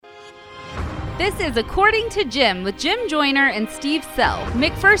This is According to Jim with Jim Joyner and Steve Sell,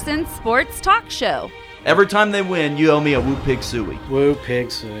 McPherson's sports talk show. Every time they win, you owe me a Woo Pig Suey. Woo Pig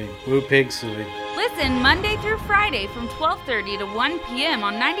Suey. Woo Pig Suey. Listen Monday through Friday from 12:30 to 1 p.m.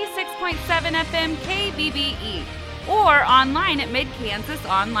 on 96.7 FM KBBE or online at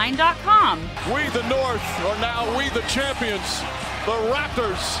midkansasonline.com. We the North are now we the champions, the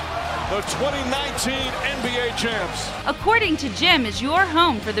Raptors, the 2019 NBA champs. According to Jim is your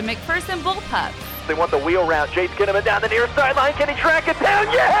home for the McPherson Bullpups. They want the wheel route. Jace Kinnaman down the near sideline. Can he track it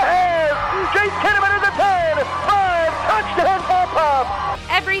down? Yes! Jace Kinnaman is a 10-5 touchdown Bullpup.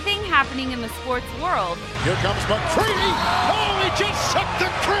 Everything happening in the sports world. Here comes McCready. Oh, he just sucked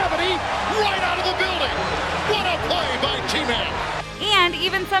the gravity right out of the building. What a play by T-Man. And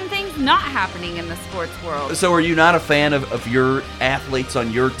even some things not happening in the sports world. So are you not a fan of your athletes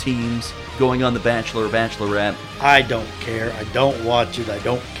on your teams going on The Bachelor or Bachelorette? I don't care. I don't watch it. I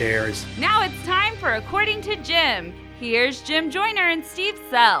don't care. Now it's time for According to Jim. Here's Jim Joyner and Steve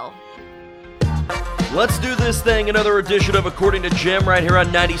Sell. Let's do this thing. Another edition of According to Jim right here on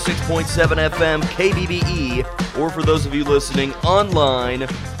 96.7 FM KBBE, or for those of you listening online,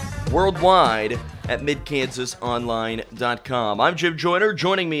 worldwide at midkansasonline.com. I'm Jim Joyner.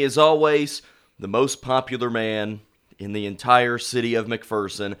 Joining me as always, the most popular man in the entire city of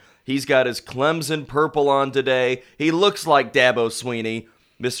McPherson. He's got his Clemson purple on today. He looks like Dabo Swinney.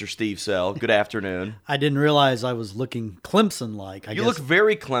 Mr. Steve Sell, good afternoon. I didn't realize I was looking Clemson-like. You look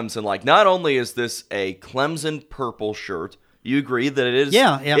very Clemson-like. Not only is this a Clemson purple shirt, you agree that it is?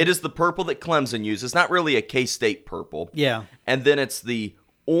 Yeah. It is the purple that Clemson uses. Not really a K-State purple. Yeah. And then it's the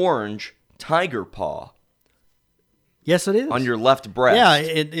orange tiger paw. Yes, it is. On your left breast. Yeah,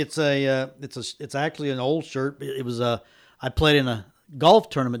 it's actually an old shirt. It was I played in a golf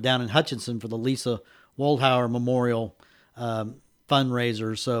tournament down in Hutchinson for the Lisa Waldhauer Memorial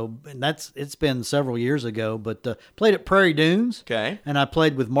fundraiser. So it's been several years ago, but played at Prairie Dunes. Okay. And I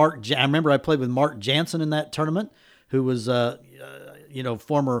played with I remember I played with Mark Jansen in that tournament, who was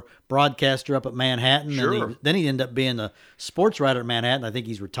former broadcaster up at Manhattan. Sure. And then he ended up being a sports writer at Manhattan. I think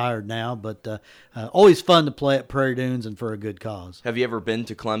he's retired now, but always fun to play at Prairie Dunes and for a good cause. Have you ever been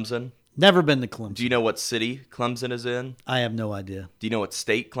to Clemson? Never been to Clemson. Do you know what city Clemson is in? I have no idea. Do you know what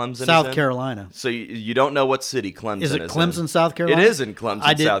state Clemson is in? South Carolina. So you don't know what city Clemson is in? Is it Clemson, South Carolina? It is in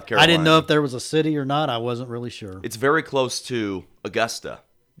Clemson, South Carolina. I didn't know if there was a city or not. I wasn't really sure. It's very close to Augusta,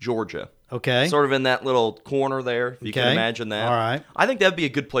 Georgia. Okay. Sort of in that little corner there, if you can imagine that. All right. I think that'd be a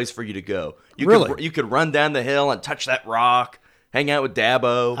good place for you to go. Really? You could run down the hill and touch that rock, hang out with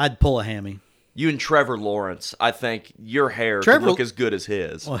Dabo. I'd pull a hammy. You and Trevor Lawrence, I think your hair could look as good as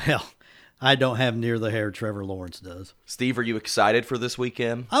his. Well, I don't have near the hair Trevor Lawrence does. Steve, are you excited for this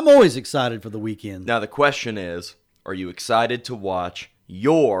weekend? I'm always excited for the weekend. Now, the question is, are you excited to watch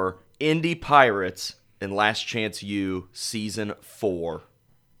your Indy Pirates in Last Chance U Season 4?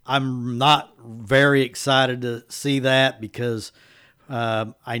 I'm not very excited to see that because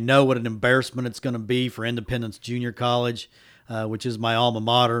I know what an embarrassment it's going to be for Independence Junior College, which is my alma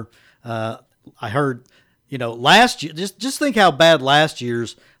mater. I heard, last year, just think how bad last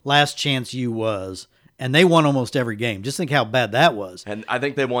year's Last Chance U was, and they won almost every game. Just think how bad that was. And I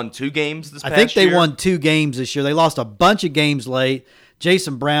think they won 2 games this past year. I think they won 2 games this year. They lost a bunch of games late.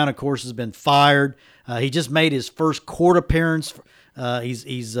 Jason Brown, of course, has been fired. He just made his first court appearance.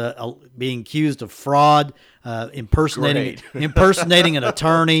 He's being accused of fraud, impersonating an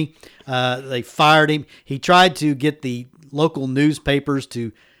attorney. They fired him. He tried to get the local newspapers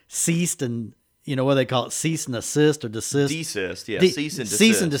to cease and what they call it, cease and assist or desist. Cease and desist.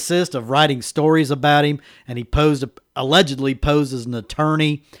 Cease and desist of writing stories about him, and he allegedly posed as an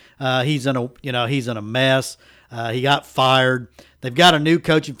attorney. He's in a mess. He got fired. They've got a new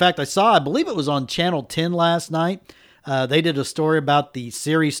coach. In fact, I believe it was on Channel 10 last night. They did a story about the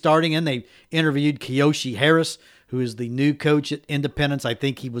series starting, and they interviewed Kiyoshi Harris, who is the new coach at Independence. I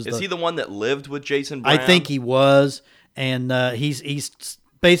think he was. Is he the one that lived with Jason Brown? I think he was, and he's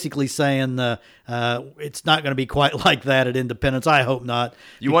basically saying it's not going to be quite like that at Independence. I hope not.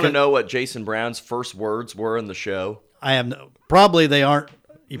 You want to know what Jason Brown's first words were in the show? Probably they aren't.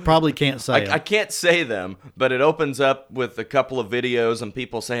 You probably can't say I can't say them, but it opens up with a couple of videos and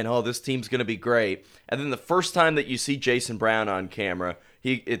people saying, oh, this team's going to be great. And then the first time that you see Jason Brown on camera,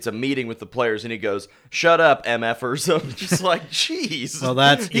 it's a meeting with the players, and he goes, shut up, MFers. I'm just like, jeez.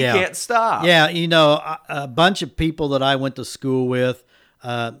 Well, he can't stop. Yeah, a bunch of people that I went to school with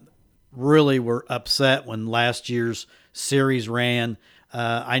really were upset when last year's series ran.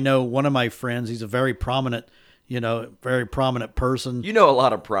 I know one of my friends, he's a very prominent person. You know a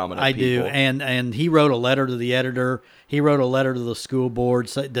lot of prominent people. I do, and he wrote a letter to the editor. He wrote a letter to the school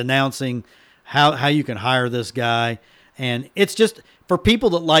board denouncing how you can hire this guy. And it's just for people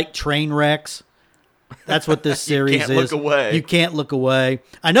that like train wrecks. That's what this series can't is. look away. You can't look away.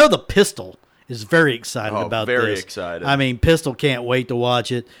 I know the Pistol is very excited about this. Very excited. I mean, Pistol can't wait to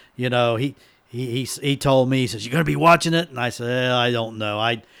watch it. You know, he told me, he says, "You're going to be watching it?" And I said, "I don't know.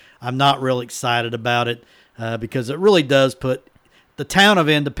 I'm not real excited about it because it really does put the town of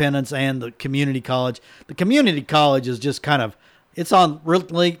Independence and the community college. The community college is just kind of, it's on,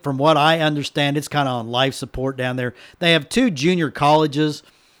 really, from what I understand, it's kind of on life support down there. They have 2 junior colleges,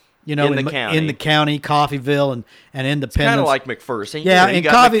 you know, in the county, Coffeyville and Independence. It's kind of like McPherson. Yeah, you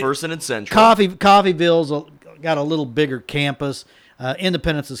got McPherson and Central. Coffeyville's got a little bigger campus.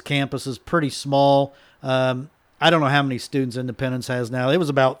 Independence's campus is pretty small. I don't know how many students Independence has now. It was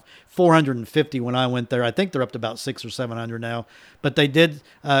about 450 when I went there. I think they're up to about 600 or 700 now. But they did,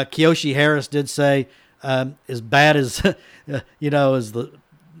 Kiyoshi Harris did say, as bad as, as the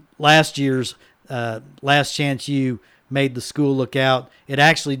last year's Last Chance U made the school look out.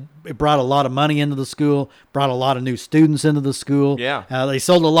 It brought a lot of money into the school, brought a lot of new students into the school. Yeah. They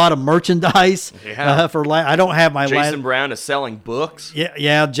sold a lot of merchandise. Yeah. I don't have my Jason Brown is selling books.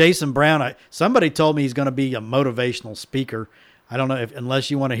 Yeah, Jason Brown. Somebody told me he's going to be a motivational speaker. I don't know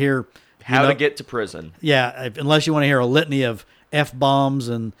unless you want to hear how to get to prison. Yeah, unless you want to hear a litany of F-bombs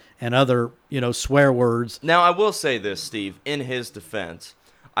and other, swear words. Now, I will say this, Steve, in his defense.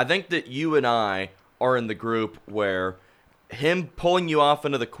 I think that you and I are in the group where him pulling you off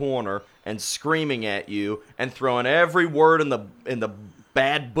into the corner and screaming at you and throwing every word in the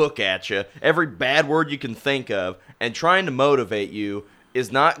bad book at you, every bad word you can think of, and trying to motivate you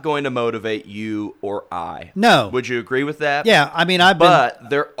is not going to motivate you or I. No. Would you agree with that? Yeah, I mean, But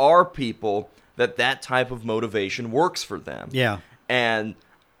there are people that type of motivation works for them. Yeah. And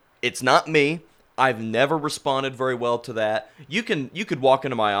it's not me. I've never responded very well to that. You could walk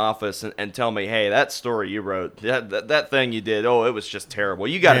into my office and tell me, hey, that story you wrote, that thing you did, it was just terrible.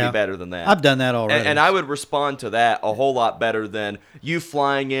 You got to be better than that. I've done that already. And I would respond to that a whole lot better than you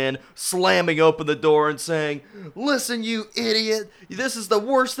flying in, slamming open the door and saying, listen, you idiot, this is the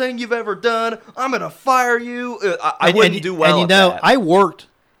worst thing you've ever done. I'm going to fire you. I wouldn't do well at that. I worked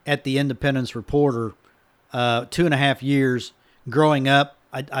at the Independence Reporter 2.5 years growing up.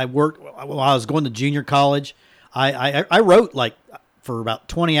 I worked while I was going to junior college. I wrote for about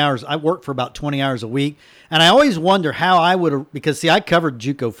 20 hours. I worked for about 20 hours a week. And I always wonder how I would have, because I covered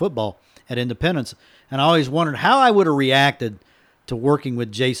JUCO football at Independence. And I always wondered how I would have reacted to working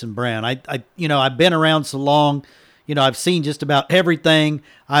with Jason Brown. I've been around so long, I've seen just about everything.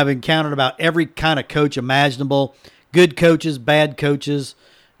 I've encountered about every kind of coach imaginable, good coaches, bad coaches.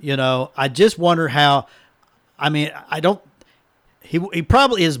 I just wonder how, He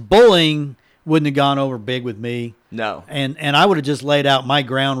probably, his bullying wouldn't have gone over big with me. No. And I would have just laid out my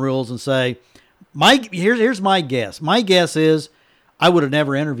ground rules and say, here's my guess. My guess is I would have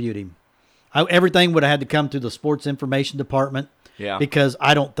never interviewed him. Everything would have had to come through the sports information department. Yeah. Because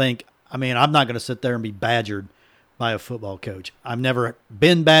I'm not going to sit there and be badgered by a football coach. I've never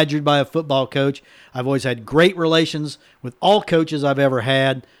been badgered by a football coach. I've always had great relations with all coaches I've ever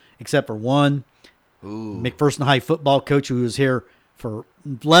had, except for one. Ooh. McPherson High football coach who was here for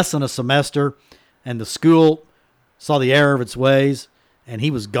less than a semester, and the school saw the error of its ways, and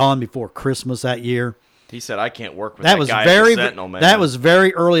he was gone before Christmas that year. He said, I can't work with that guy at the Sentinel, man. That was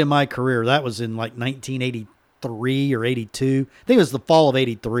very early in my career. That was in 1983 or 82. I think it was the fall of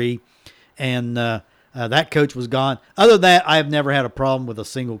 83, and that coach was gone. Other than that, I have never had a problem with a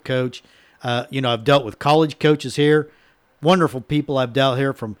single coach. I've dealt with college coaches here. Wonderful people I've dealt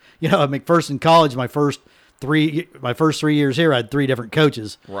here from, at McPherson College, my first 3 years here, I had 3 different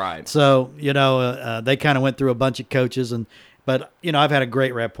coaches. Right. So, they kind of went through a bunch of coaches, but I've had a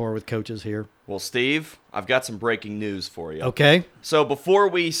great rapport with coaches here. Well, Steve, I've got some breaking news for you. Okay. So before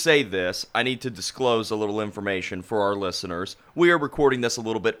we say this, I need to disclose a little information for our listeners. We are recording this a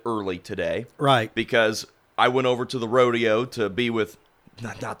little bit early today. Right. Because I went over to the rodeo to be with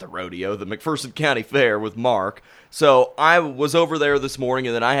not the rodeo, the McPherson County Fair with Mark. So I was over there this morning,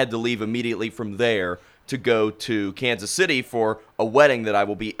 and then I had to leave immediately from there to go to Kansas City for a wedding that I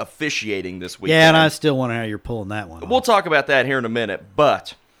will be officiating this weekend. Yeah, and I still wonder how you're pulling that one off. We'll talk about that here in a minute,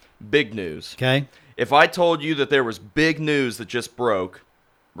 but big news. Okay. If I told you that there was big news that just broke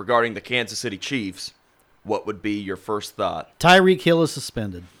regarding the Kansas City Chiefs, what would be your first thought? Tyreek Hill is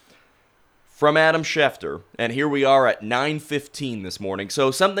suspended. From Adam Schefter, and here we are at 9:15 this morning, so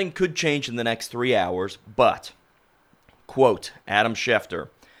something could change in the next 3 hours, but, quote, Adam Schefter,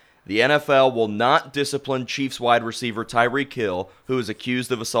 The NFL will not discipline Chiefs wide receiver Tyreek Hill, who is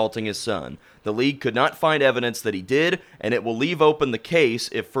accused of assaulting his son. The league could not find evidence that he did, and it will leave open the case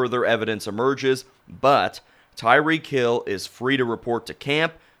if further evidence emerges, but Tyreek Hill is free to report to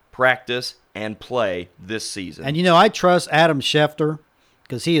camp, practice, and play this season. And, I trust Adam Schefter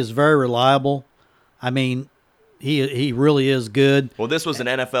because he is very reliable. I mean, he really is good. Well, this was an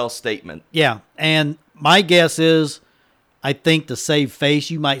NFL statement. Yeah, and my guess is I think to save face,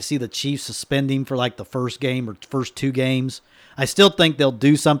 you might see the Chiefs suspend him for like the first game or first 2 games. I still think they'll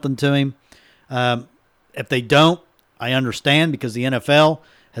do something to him. If they don't, I understand because the NFL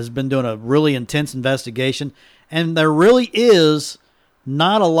has been doing a really intense investigation, and there really is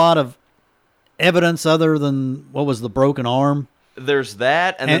not a lot of evidence other than what was the broken arm. There's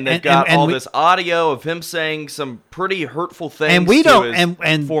that, and then they've got this audio of him saying some pretty hurtful things to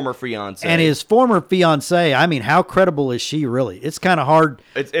his former fiance. And his former fiance, I mean, how credible is she really? It's kind of hard.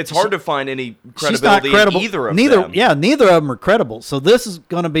 It's hard to find any credibility in either of them. Yeah, neither of them are credible. So this is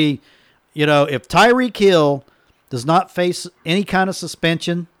going to be, if Tyreek Hill does not face any kind of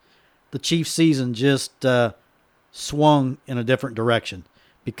suspension, the Chiefs season just swung in a different direction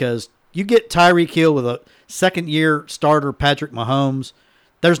because you get Tyreek Hill with a second-year starter, Patrick Mahomes,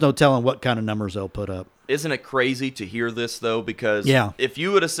 there's no telling what kind of numbers they'll put up. Isn't it crazy to hear this, though? Because if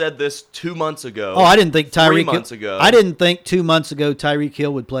you would have said this 2 months ago, I didn't think 3 months ago. I didn't think 2 months ago Tyreek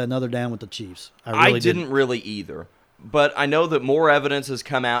Hill would play another down with the Chiefs. I didn't really either. But I know that more evidence has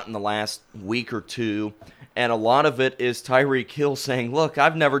come out in the last week or two, and a lot of it is Tyreek Hill saying, look,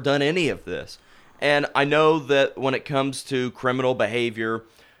 I've never done any of this. And I know that when it comes to criminal behavior,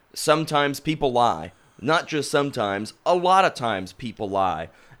 sometimes people lie. Not just sometimes, a lot of times people lie.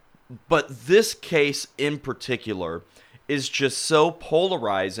 But this case in particular is just so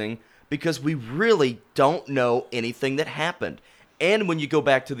polarizing because we really don't know anything that happened. And when you go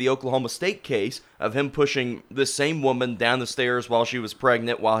back to the Oklahoma State case of him pushing this same woman down the stairs while she was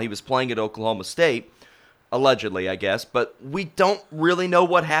pregnant while he was playing at Oklahoma State, allegedly, I guess, but we don't really know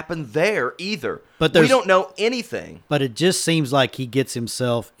what happened there either. But we don't know anything. But it just seems like he gets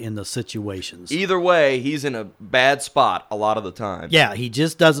himself in the situations. Either way, he's in a bad spot a lot of the time. Yeah, he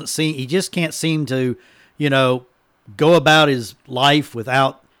just can't seem to, go about his life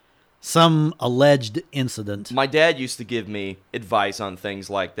without some alleged incident. My dad used to give me advice on things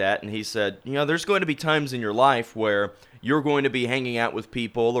like that, and he said, there's going to be times in your life where you're going to be hanging out with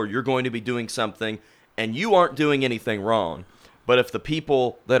people or you're going to be doing something and you aren't doing anything wrong. But if the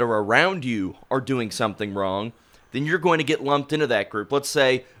people that are around you are doing something wrong, then you're going to get lumped into that group. Let's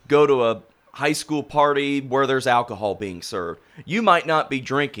say go to a high school party where there's alcohol being served. You might not be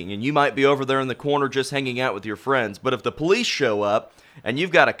drinking, and you might be over there in the corner just hanging out with your friends. But if the police show up and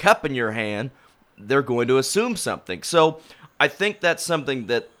you've got a cup in your hand, they're going to assume something. So I think that's something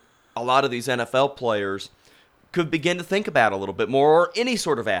that a lot of these NFL players could begin to think about a little bit more, or any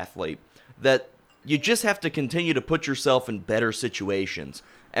sort of athlete, that you just have to continue to put yourself in better situations.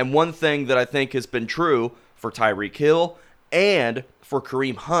 And one thing that I think has been true for Tyreek Hill and for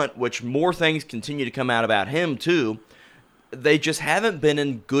Kareem Hunt, which more things continue to come out about him too, they just haven't been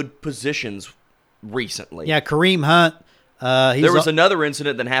in good positions recently. Yeah, Kareem Hunt. There was another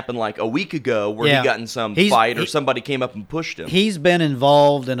incident that happened like a week ago where he got in some fight or somebody came up and pushed him. He's been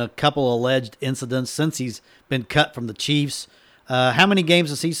involved in a couple alleged incidents since he's been cut from the Chiefs. How many games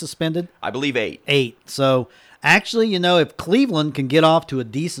has he suspended? I believe 8. 8. So, actually, if Cleveland can get off to a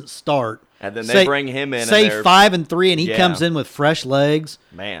decent start, and then they bring him in, say 5-3, and he comes in with fresh legs.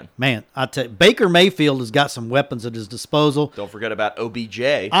 Man, I tell you, Baker Mayfield has got some weapons at his disposal. Don't forget about OBJ.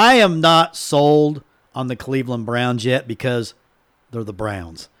 I am not sold on the Cleveland Browns yet because they're the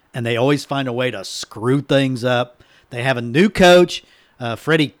Browns, and they always find a way to screw things up. They have a new coach,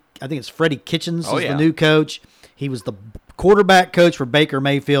 Freddie. I think it's Freddie Kitchens is the new coach. He was the quarterback coach for Baker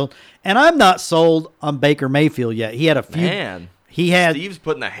Mayfield, and I'm not sold on Baker Mayfield yet. He had a few. Man, Steve's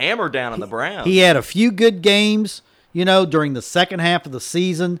putting the hammer down on the Browns. He had a few good games, during the second half of the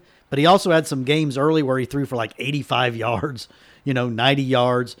season, but he also had some games early where he threw for like 85 yards, 90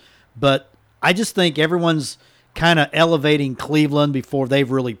 yards. But I just think everyone's kind of elevating Cleveland before they've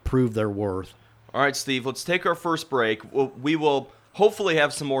really proved their worth. All right, Steve, let's take our first break. We will hopefully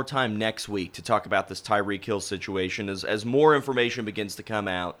have some more time next week to talk about this Tyreek Hill situation as more information begins to come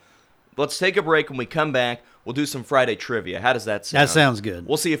out. Let's take a break. When we come back, we'll do some Friday trivia. How does that sound? That sounds good.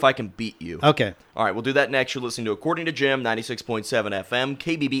 We'll see if I can beat you. Okay. All right, we'll do that next. You're listening to According to Jim, 96.7 FM,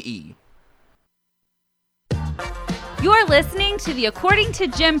 KBBE. You're listening to the According to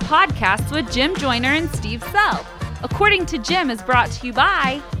Jim podcast with Jim Joyner and Steve Self. According to Jim is brought to you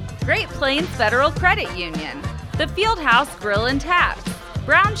by Great Plains Federal Credit Union, the Fieldhouse Grill and Taps,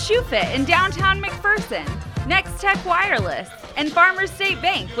 Brown Shoe Fit in downtown McPherson, Next Tech Wireless, and Farmers State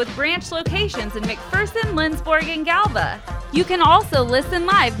Bank with branch locations in McPherson, Lindsborg, and Galva. You can also listen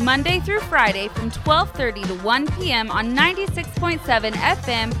live Monday through Friday from 12:30 to 1 p.m. on 96.7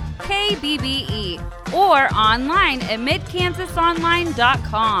 FM KBBE or online at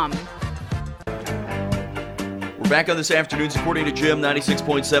midkansasonline.com. We're back on this afternoon's According to Jim,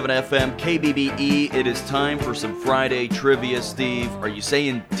 96.7 FM, KBBE. It is time for some Friday trivia, Steve. Are you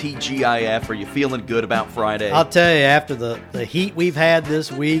saying TGIF? Are you feeling good about Friday? I'll tell you, after the heat we've had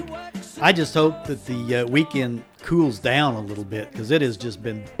this week, I just hope that the weekend cools down a little bit because it has just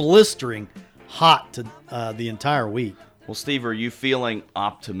been blistering hot to the entire week. Well, Steve, are you feeling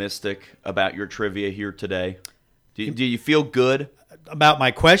optimistic about your trivia here today? Do you feel good? About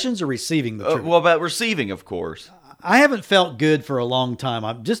my questions or receiving the trivia? Well, about receiving, of course. I haven't felt good for a long time.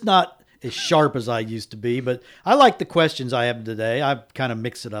 I'm just not as sharp as I used to be, but I like the questions I have today. I've kind of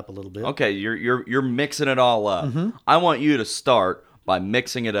mixed it up a little bit. Okay, you're mixing it all up. Mm-hmm. I want you to start by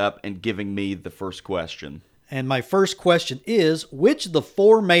mixing it up and giving me the first question. And my first question is, which of the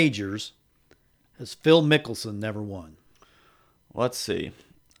four majors has Phil Mickelson never won? Let's see.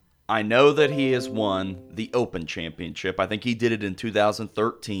 I know that he has won the Open Championship. I think he did it in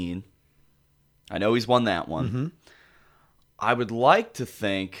 2013. I know he's won that one. Mm-hmm. I would like to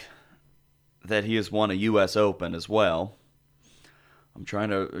think that he has won a U.S. Open as well. I'm trying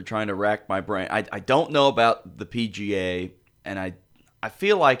to rack my brain. I don't know about the PGA, and I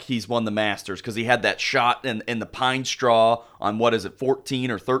feel like he's won the Masters because he had that shot in the pine straw on,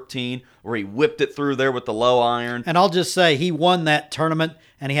 14 or 13, where he whipped it through there with the low iron. And I'll just say, he won that tournament,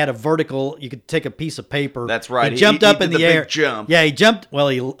 and he had a vertical, you could take a piece of paper. That's right. He jumped up in the air. Big jump. Yeah, he jumped. Well,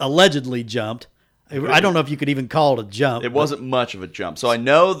 he allegedly jumped. I don't know if you could even call it a jump. It wasn't much of a jump. So I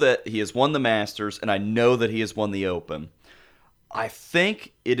know that he has won the Masters, and I know that he has won the Open. I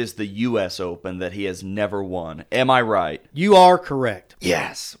think it is the U.S. Open that he has never won. Am I right? You are correct.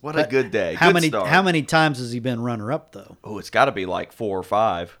 Yes. What a good day. How Good start. How many times has he been runner-up, though? Oh, it's got to be like 4 or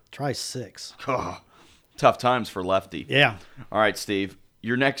 5. Try 6. Oh, tough times for Lefty. Yeah. All right, Steve.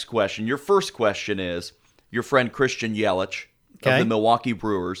 Your next question. Your first question is, your friend Christian Yelich of the Milwaukee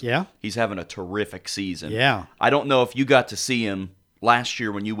Brewers. Yeah. He's having a terrific season. Yeah. I don't know if you got to see him last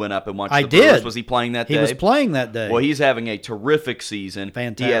year when you went up and watched the Brewers. Did. Was he playing that day? He was playing that day. Well, he's having a terrific season.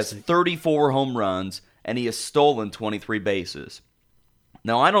 Fantastic. He has 34 home runs, and he has stolen 23 bases.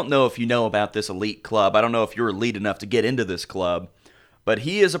 Now, I don't know if you know about this elite club. I don't know if you're elite enough to get into this club, but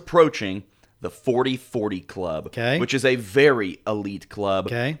he is approaching the 40-40 club, which is a very elite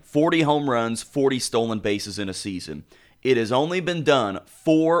club. 40 home runs, 40 stolen bases in a season. It has only been done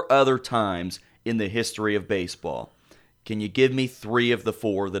 4 other times in the history of baseball. Can you give me 3 of the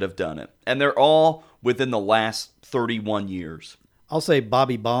 4 that have done it? And they're all within the last 31 years. I'll say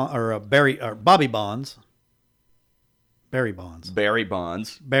Barry Bonds. Barry Bonds.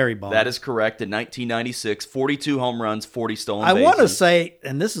 That is correct. In 1996, 42 home runs, 40 stolen bases. I want to say,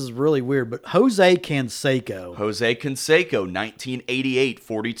 and this is really weird, but Jose Canseco. 1988,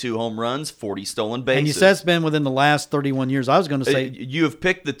 42 home runs, 40 stolen bases. And you said it's been within the last 31 years. I was going to say... You have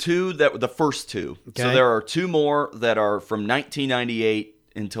picked the first 2. Okay. So there are 2 more that are from 1998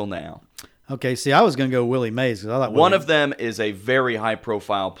 until now. Okay, see, I was going to go Willie Mays. I thought one of them is a very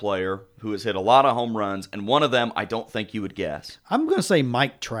high-profile player who has hit a lot of home runs, and one of them I don't think you would guess. I'm going to say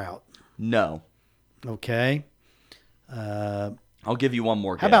Mike Trout. No. Okay. I'll give you one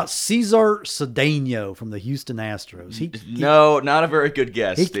more guess. How about Cesar Cedeno from the Houston Astros? No, not a very good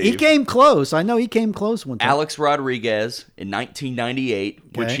guess, Steve. He came close. I know he came close one time. Alex Rodriguez in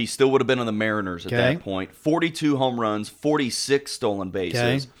 1998, which he still would have been on the Mariners at that point. 42 home runs, 46 stolen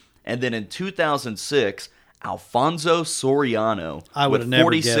bases. And then in 2006, Alfonso Soriano with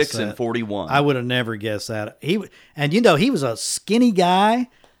 46 and 41. I would have never guessed that. He was a skinny guy.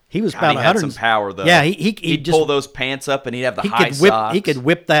 He was about 100. He had some power though. Yeah, he'd pull those pants up and he'd have the high socks. He could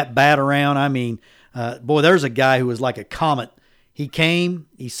whip that bat around. I mean, boy, there's a guy who was like a comet. He came,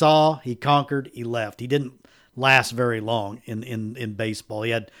 he saw, he conquered, he left. He didn't last very long in baseball.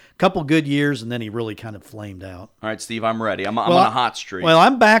 He had a couple good years, and then he really kind of flamed out. All right, Steve, I'm ready. I'm on a hot streak. Well,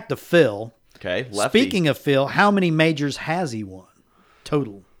 I'm back to Phil. Okay, lefty. Speaking of Phil, how many majors has he won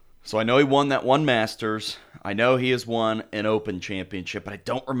total? So I know he won that one Masters. I know he has won an Open Championship, but I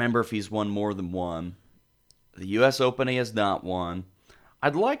don't remember if he's won more than one. The U.S. Open he has not won.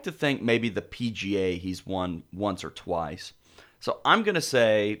 I'd like to think maybe the PGA he's won once or twice. So I'm going to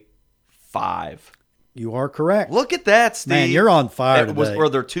say 5. You are correct. Look at that, Steve. Man, you're on fire today. Were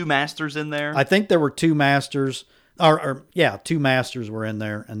there 2 Masters in there? I think there were 2 Masters. 2 Masters were in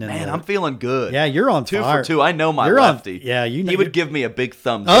there, and then Man, I'm feeling good. Yeah, you're on 2 fire. for 2. I know my You're on- lefty. yeah, you know- He would give me a big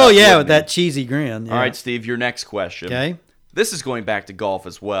thumbs up. Oh yeah, wouldn't with he? that cheesy grin. Yeah. All right, Steve, your next question. Okay. This is going back to golf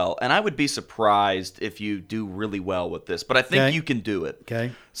as well, and I would be surprised if you do really well with this, but I think Okay. you can do it.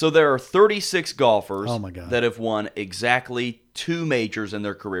 Okay. So there are 36 golfers Oh, my God. that have won exactly 2 majors in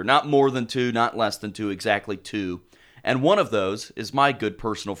their career. Not more than 2, not less than 2, exactly 2. And one of those is my good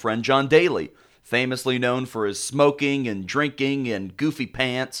personal friend, John Daly, famously known for his smoking and drinking and goofy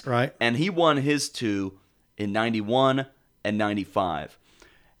pants. Right. And he won his 2 in 91 and 95.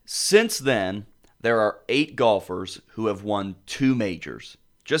 Since then, there are 8 golfers who have won 2 majors.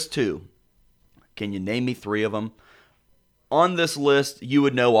 Just 2. Can you name me 3 of them? On this list, you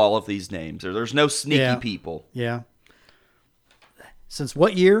would know all of these names. There's no sneaky Yeah. people. Yeah. Since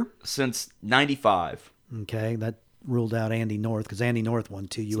what year? Since 95. Okay, that ruled out Andy North because Andy North won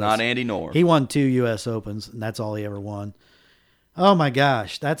 2 U.S. It's not Andy North. He won 2 U.S. Opens, and that's all he ever won. Oh my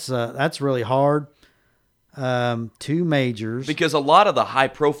gosh, that's really hard. 2 majors. Because a lot of the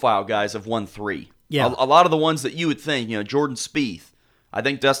high-profile guys have won 3. Yeah. A lot of the ones that you would think, Jordan Spieth. I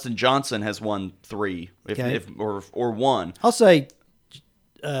think Dustin Johnson has won 3, Okay. or 1. I'll say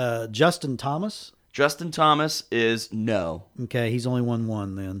Justin Thomas. Justin Thomas is no. Okay, he's only won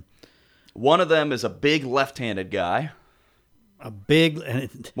 1 then. One of them is a big left-handed guy. A big.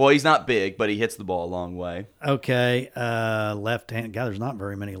 Well, he's not big, but he hits the ball a long way. Okay, left-handed guy. There's not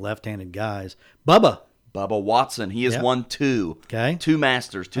very many left-handed guys. Bubba. Bubba Watson, he has Yep. won 2. Okay. 2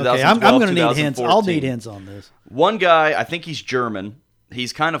 Masters, Okay, 2012, I'm going to need hints. I'll 2014. need hints on this. One guy, I think he's German.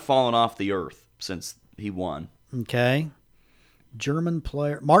 He's kind of fallen off the earth since he won. Okay. German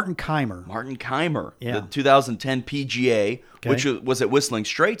player. Martin Keimer. Martin Keimer, Yeah. the 2010 PGA, Okay. which was at Whistling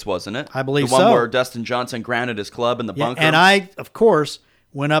Straits, wasn't it? I believe the one so. where Dustin Johnson grounded his club in the Yeah, bunker. and I, of course,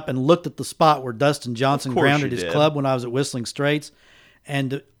 went up and looked at the spot where Dustin Johnson Of course grounded you his did. club when I was at Whistling Straits.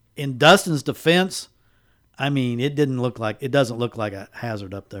 And in Dustin's defense, I mean, it doesn't look like a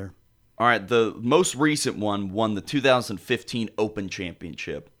hazard up there. All right, the most recent one won the 2015 Open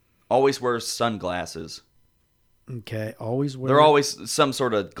Championship. Always wears sunglasses. Okay, always wear. They're always some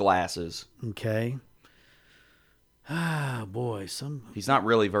sort of glasses. Okay. Ah, boy, He's not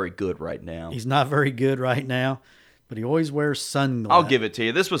really very good right now. he's not very good right now, but he always wears sunglasses. I'll give it to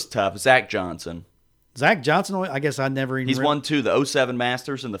you. This was tough. Zach Johnson. Zach Johnson. I guess I never even. He's won 2, the 07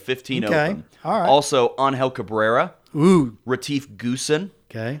 Masters and the 15 Okay, Open. all right. Also, Angel Cabrera, Ooh. Retief Goosen,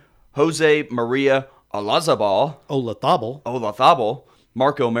 Okay. Jose Maria Olazabal,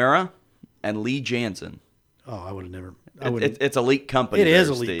 Mark O'Mara, and Lee Jansen. Oh, I would have never. It's elite company. It is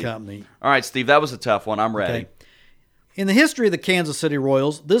there, elite Steve. company. All right, Steve, that was a tough one. I'm ready. Okay. In the history of the Kansas City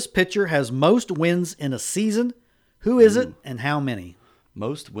Royals, this pitcher has most wins in a season. Who is it, and how many?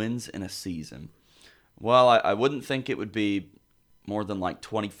 Most wins in a season. Well, I wouldn't think it would be more than like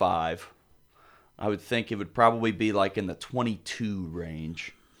 25. I would think it would probably be like in the 22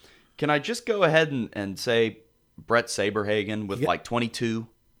 range. Can I just go ahead and say Brett Saberhagen with like 22?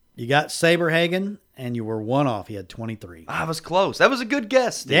 You got Saberhagen, and you were 1 off. He had 23. I was close. That was a good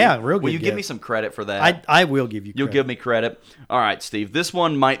guess, Steve. Yeah, real good Will you give guess. me some credit for that? I will give you credit. You'll give me credit. All right, Steve. This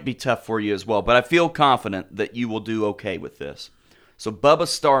one might be tough for you as well, but I feel confident that you will do okay with this. So Bubba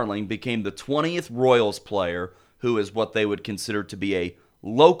Starling became the 20th Royals player who is what they would consider to be a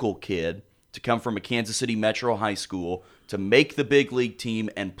local kid to come from a Kansas City Metro high school to make the big league team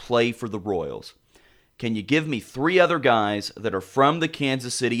and play for the Royals. Can you give me 3 other guys that are from the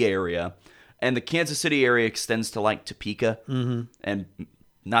Kansas City area? And the Kansas City area extends to like Topeka and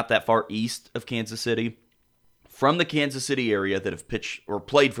not that far east of Kansas City. From the Kansas City area that have pitched or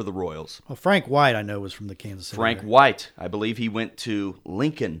played for the Royals. Well, Frank White, I know, was from the Kansas City Frank area. White, I believe he went to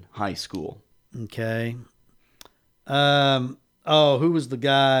Lincoln High School. Okay. Who was the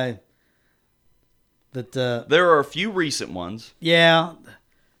guy that? There are a few recent ones. Yeah.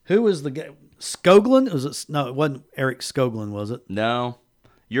 Who was the guy? Skoglund? Was it? No, it wasn't Eric Skoglund, was it? No,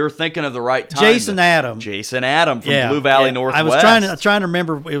 you're thinking of the right time. Jason Adam. Jason Adam from Yeah, Blue Valley yeah. Northwest. I was trying to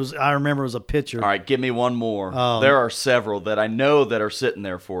remember. I remember it was a pitcher. All right, give me one more. Oh. There are several that I know that are sitting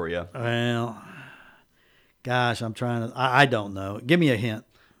there for you. Well, gosh, I'm trying to. I don't know. Give me a hint.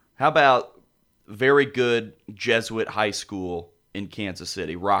 How about very good Jesuit high school in Kansas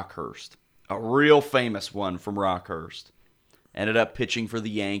City, Rockhurst? A real famous one from Rockhurst. Ended up pitching for the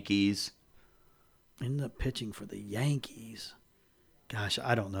Yankees. Ended up pitching for the Yankees. Gosh,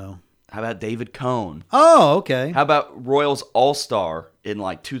 I don't know. How about David Cohn? Oh, okay. How about Royals All-Star in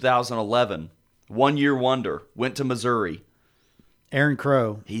like 2011? 1-year wonder. Went to Missouri. Aaron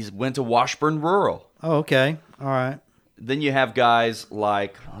Crow. He went to Washburn Rural. Oh, okay. All right. Then you have guys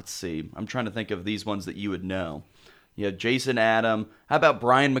like, let's see, I'm trying to think of these ones that you would know. You have Jason Adam. How about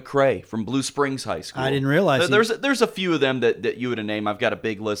Brian McRae from Blue Springs High School? I didn't realize There's a few of them that you would have named. I've got a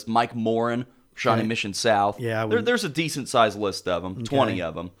big list. Mike Morin, Shawnee Okay. Mission South. Yeah, there's a decent sized list of them, 20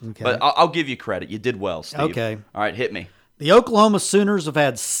 of them. Okay. But I'll give you credit. You did well, Steve. Okay. All right, hit me. The Oklahoma Sooners have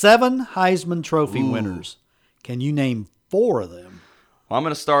had 7 Heisman Trophy winners. Can you name 4 of them? Well, I'm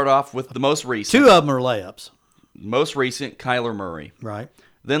going to start off with the most recent. 2 of them are layups. Most recent, Kyler Murray. Right.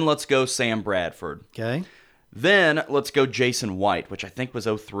 Then let's go Sam Bradford. Okay. Then let's go Jason White, which I think was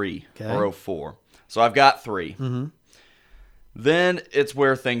 03 Okay. or 04. So I've got 3. Mm-hmm. Then it's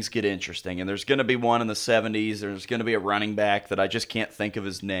where things get interesting, and there's going to be one in the 70s. There's going to be a running back that I just can't think of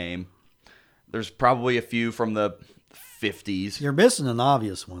his name. There's probably a few from the 50s. You're missing an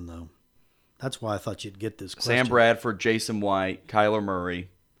obvious one, though. That's why I thought you'd get this question. Sam Bradford, Jason White, Kyler Murray.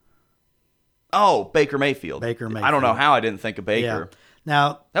 Oh, Baker Mayfield. Baker Mayfield. I don't know how I didn't think of Baker. Yeah.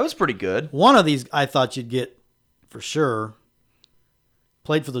 Now, That was pretty good. one of these I thought you'd get for sure.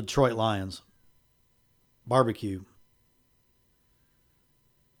 Played for the Detroit Lions. Barbecue.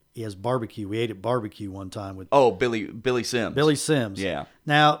 He has barbecue. We ate at barbecue one time with Oh, Billy Sims. Billy Sims. Yeah.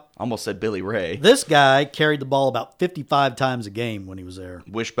 Now, Almost said Billy Ray. this guy carried the ball about 55 times a game when he was there.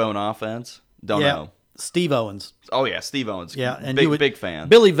 Wishbone offense. Don't yeah. know. Steve Owens. Oh yeah, Steve Owens. Yeah, and big fan.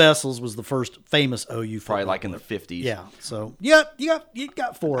 Billy Vessels was the first famous OU Probably football like in the player. 50s. Yeah. So you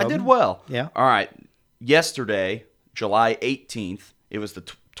got 4 I of did them. well. Yeah. All right. Yesterday, July 18th, it was the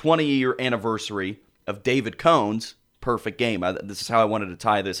 20-year anniversary of David Cohn's perfect game. This is how I wanted to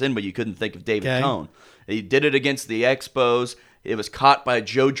tie this in, but you couldn't think of David Okay. Cohn. He did it against the Expos. It was caught by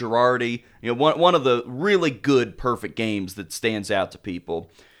Joe Girardi. You know, one of the really good perfect games that stands out to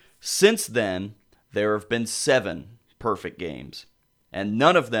people. Since then, there have been 7 perfect games, and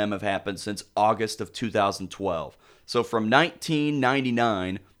none of them have happened since August of 2012. So from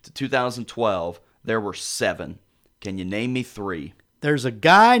 1999 to 2012, there were 7. Can you name me 3? There's a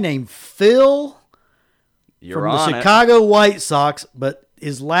guy named Phil You're from on the it. Chicago White Sox, but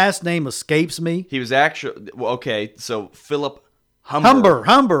his last name escapes me. He was actually, well, okay, so Philip Humber.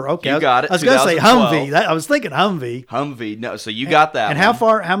 Humber. Okay, You got it, I was going to say 2012. Humvee. I was thinking Humvee. Humvee. No, so you got that And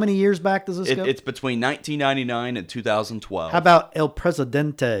one. how many years back does this go? It's between 1999 and 2012. How about El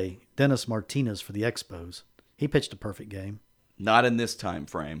Presidente, Dennis Martinez for the Expos? He pitched a perfect game. Not in this time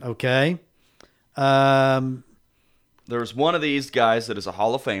frame. Okay. There's one of these guys that is a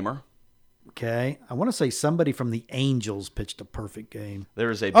Hall of Famer. Okay. I want to say somebody from the Angels pitched a perfect game.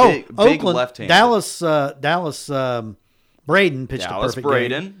 There is a Oh, big Oakland, left-hander. Dallas Braden pitched a Dallas perfect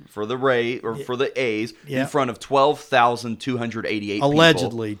Braden game. for the for the A's Yeah. in front of 12,288 people.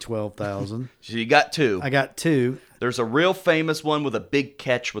 Allegedly 12,000. So you got 2. I got 2. There's a real famous one with a big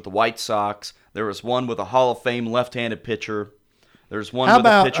catch with the White Sox. There was one with a Hall of Fame left-handed pitcher. There's one How with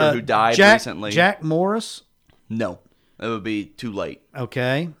about a pitcher who died Jack, recently. Jack Morris? No, that would be too late.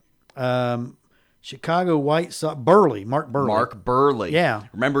 Okay. Chicago White Sox. Mark Burley. Mark Burley. Yeah.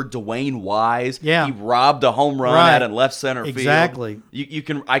 Remember Dwayne Wise? Yeah. He robbed a home run Right. out in left center field. Exactly.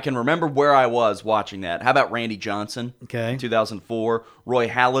 I can remember where I was watching that. How about Randy Johnson? Okay. 2004. Roy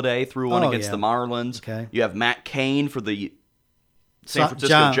Halladay threw one Oh, against yeah. the Marlins. Okay. You have Matt Cain for the San So-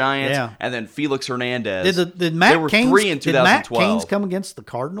 Francisco Giants, yeah. and then Felix Hernandez. Did there Matt were Cain's, 3 in did Matt 2012. Cain's come against the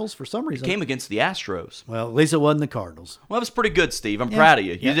Cardinals for some reason? Came against the Astros. Well, at least it wasn't the Cardinals. Well, that was pretty good, Steve. I'm Yeah. proud of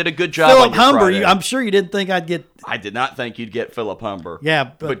you. You Yeah. did a good job Philip on your Humber, Friday. I'm sure you didn't think I'd get. I did not think you'd get Philip Humber. Yeah,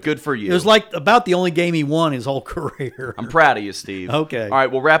 but good for you. It was like about the only game he won his whole career. I'm proud of you, Steve. Okay. All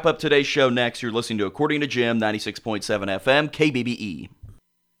right, we'll wrap up today's show next. You're listening to According to Jim, 96.7 FM, KBBE.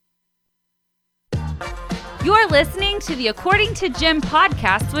 You're listening to the According to Jim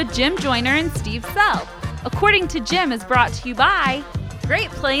podcast with Jim Joyner and Steve Self. According to Jim is brought to you by Great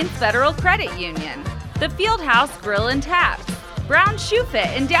Plains Federal Credit Union, the Fieldhouse Grill and Taps, Brown Shoe Fit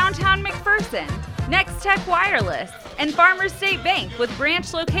in downtown McPherson, Next Tech Wireless, and Farmers State Bank with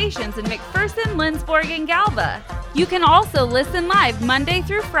branch locations in McPherson, Lindsborg, and Galva. You can also listen live Monday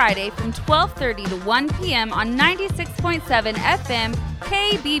through Friday from 12:30 to 1 p.m. on 96.7 FM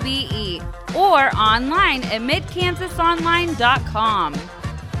KBBE or online at midkansasonline.com.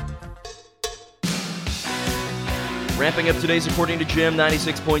 Wrapping up today's According to Jim,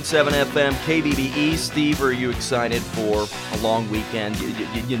 96.7 FM, KBBE. Steve, are you excited for a long weekend?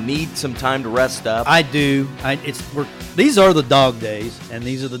 You need some time to rest up. I do. These are the dog days, and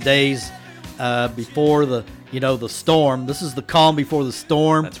these are the days before the storm. This is the calm before the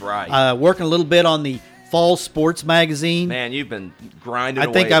storm. That's right. Working a little bit on the fall sports magazine. Man, you've been grinding I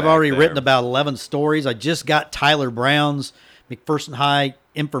think away I've back already there. written about 11 stories. I just got Tyler Brown's McPherson High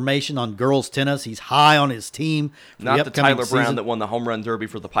information on girls tennis. He's high on his team. For Not the upcoming Tyler season. Brown that won the home run derby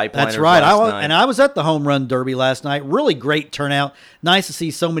for the Pipeliners. That's right. Last night. I was at the home run derby last night. Really great turnout. Nice to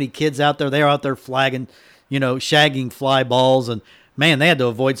see so many kids out there. They're out there flagging, shagging fly balls. And, man, they had to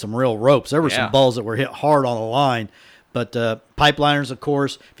avoid some real ropes. There were some balls that were hit hard on the line. But Pipeliners, of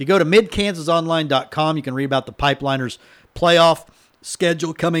course, if you go to midkansasonline.com, you can read about the Pipeliners playoff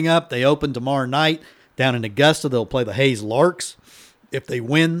schedule coming up. They open tomorrow night down in Augusta. They'll play the Hayes Larks. If they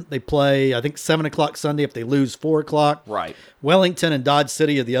win, they play, I think, 7 o'clock Sunday. If they lose, 4 o'clock. Right. Wellington and Dodge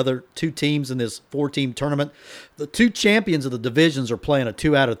City are the other two teams in this 4-team tournament. The two champions of the divisions are playing a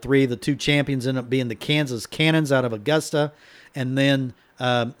 2 out of 3. The two champions end up being the Kansas Cannons out of Augusta. And then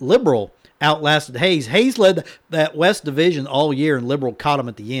Liberal outlasted Hayes. Hayes led that West Division all year, and Liberal caught them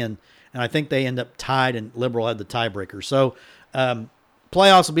at the end. And I think they end up tied, and Liberal had the tiebreaker. So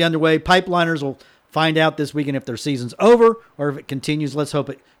playoffs will be underway. Pipeliners will find out this weekend if their season's over or if it continues. Let's hope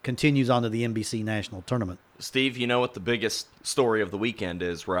it continues on to the NBC National Tournament. Steve, you know what the biggest story of the weekend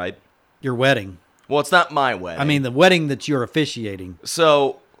is, right? Your wedding. Well, it's not my wedding. I mean, the wedding that you're officiating.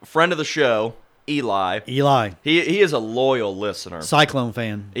 So, friend of the show, Eli. He is a loyal listener. Cyclone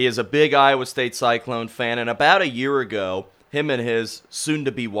fan. He is a big Iowa State Cyclone fan, and about a year ago, him and his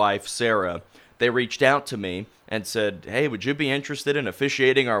soon-to-be wife, Sarah, they reached out to me and said, hey, would you be interested in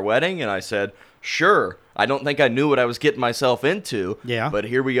officiating our wedding? And I said, sure. I don't think I knew what I was getting myself into. Yeah. But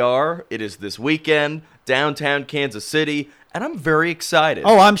here we are. It is this weekend, downtown Kansas City, and I'm very excited.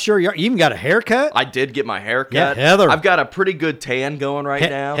 Oh, I'm sure you even got a haircut? I did get my hair cut. Yeah, Heather. I've got a pretty good tan going right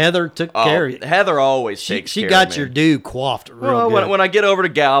now. Heather took care of you. Heather always takes care She of got me. your due coiffed real good. When I get over to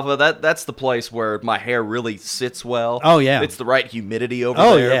Galva, that's the place where my hair really sits well. Oh, yeah. It's the right humidity over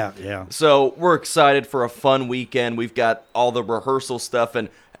Oh, there. yeah. So we're excited for a fun weekend. We've got all the rehearsal stuff. And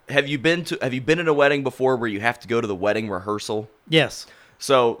have you been in a wedding before where you have to go to the wedding rehearsal? Yes.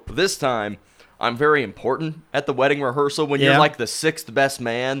 So this time, I'm very important at the wedding rehearsal. When you're like the 6th best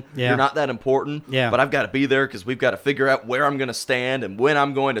man, you're not that important. Yeah. But I've got to be there because we've got to figure out where I'm going to stand and when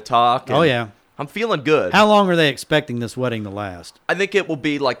I'm going to talk. Oh, yeah. I'm feeling good. How long are they expecting this wedding to last? I think it will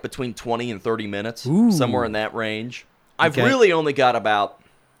be like between 20 and 30 minutes, Ooh. somewhere in that range. I've Okay. really only got about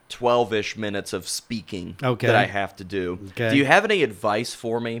 12-ish minutes of speaking that I have to do. Okay. Do you have any advice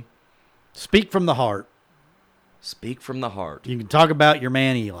for me? Speak from the heart. Speak from the heart. You can talk about your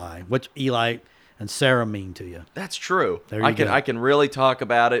man Eli. What Eli and Sarah mean to you. That's true. There you go. I can really talk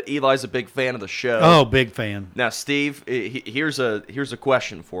about it. Eli's a big fan of the show. Oh, big fan. Now, Steve, here's a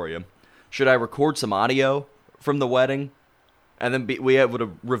question for you. Should I record some audio from the wedding and then we able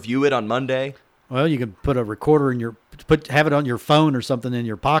to review it on Monday? Well, you can put a recorder in have it on your phone or something in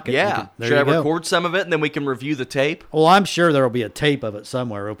your pocket. Yeah. Should I record some of it and then we can review the tape? Well, I'm sure there will be a tape of it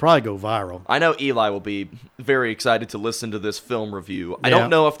somewhere. It'll probably go viral. I know Eli will be very excited to listen to this film review. I Yeah. don't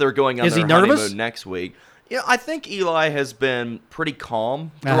know if they're going on Is their he nervous? honeymoon next week. Yeah, I think Eli has been pretty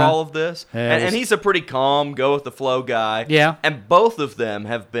calm through Uh-huh. all of this. Yeah, and he's a pretty calm, go-with-the-flow guy. Yeah. And both of them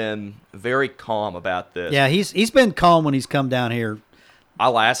have been very calm about this. Yeah, he's been calm when he's come down here.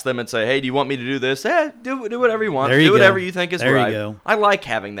 I'll ask them and say, hey, do you want me to do this? Do whatever you want. There you do whatever go. you think is There you right. go. I like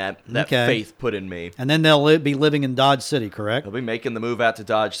having that Okay. faith put in me. And then they'll be living in Dodge City, correct? They'll be making the move out to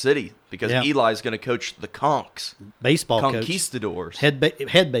Dodge City because Yeah. Eli's going to coach the Conks. Baseball coach. Conquistadors. Head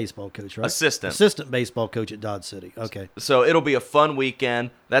baseball coach, right? Assistant baseball coach at Dodge City. Okay. So it'll be a fun weekend.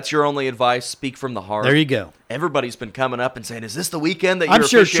 That's your only advice. Speak from the heart. There you go. Everybody's been coming up and saying, is this the weekend that you're I'm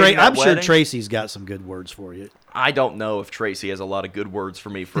sure officiating that I'm sure wedding? Tracy's got some good words for you. I don't know if Tracy has a lot of good words for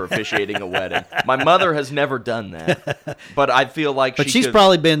me for officiating a wedding. My mother has never done that. But I feel like But she she's could.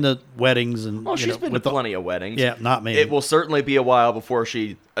 probably been to weddings and Well, she's been to plenty of weddings. Yeah, not me. It will certainly be a while before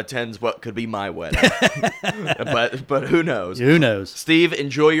she attends what could be my wedding. but who knows? Who knows? Steve,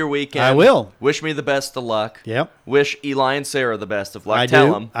 enjoy your weekend. I will. Wish me the best of luck. Yep. Wish Eli and Sarah the best of luck. I Tell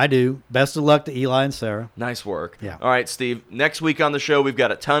do. them. I do. Best of luck to Eli and Sarah. Nice work. Yeah. All right, Steve. Next week on the show, we've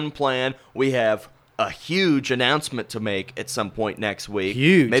got a ton planned. We have a huge announcement to make at some point next week.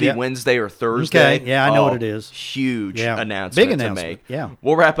 Huge, Maybe yeah. Wednesday or Thursday. Okay, yeah, I know what it is. Huge Yeah. announcement Big to announcement, make. yeah.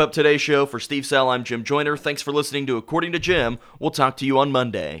 We'll wrap up today's show. For Steve Sell, I'm Jim Joyner. Thanks for listening to According to Jim. We'll talk to you on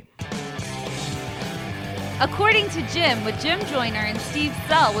Monday. According to Jim with Jim Joyner and Steve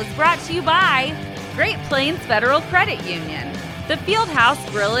Sell was brought to you by Great Plains Federal Credit Union, the Fieldhouse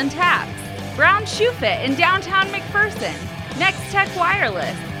Grill and Taps, Brown Shoe Fit in downtown McPherson, Next Tech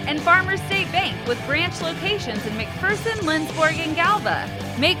Wireless, and Farmers State Bank with branch locations in McPherson, Lindsborg, and Galva.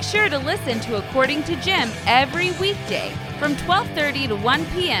 Make sure to listen to According to Jim every weekday from 12:30 to 1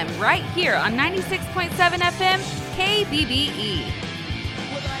 p.m. right here on 96.7 FM KBBE.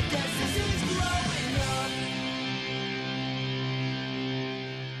 Well, I guess it's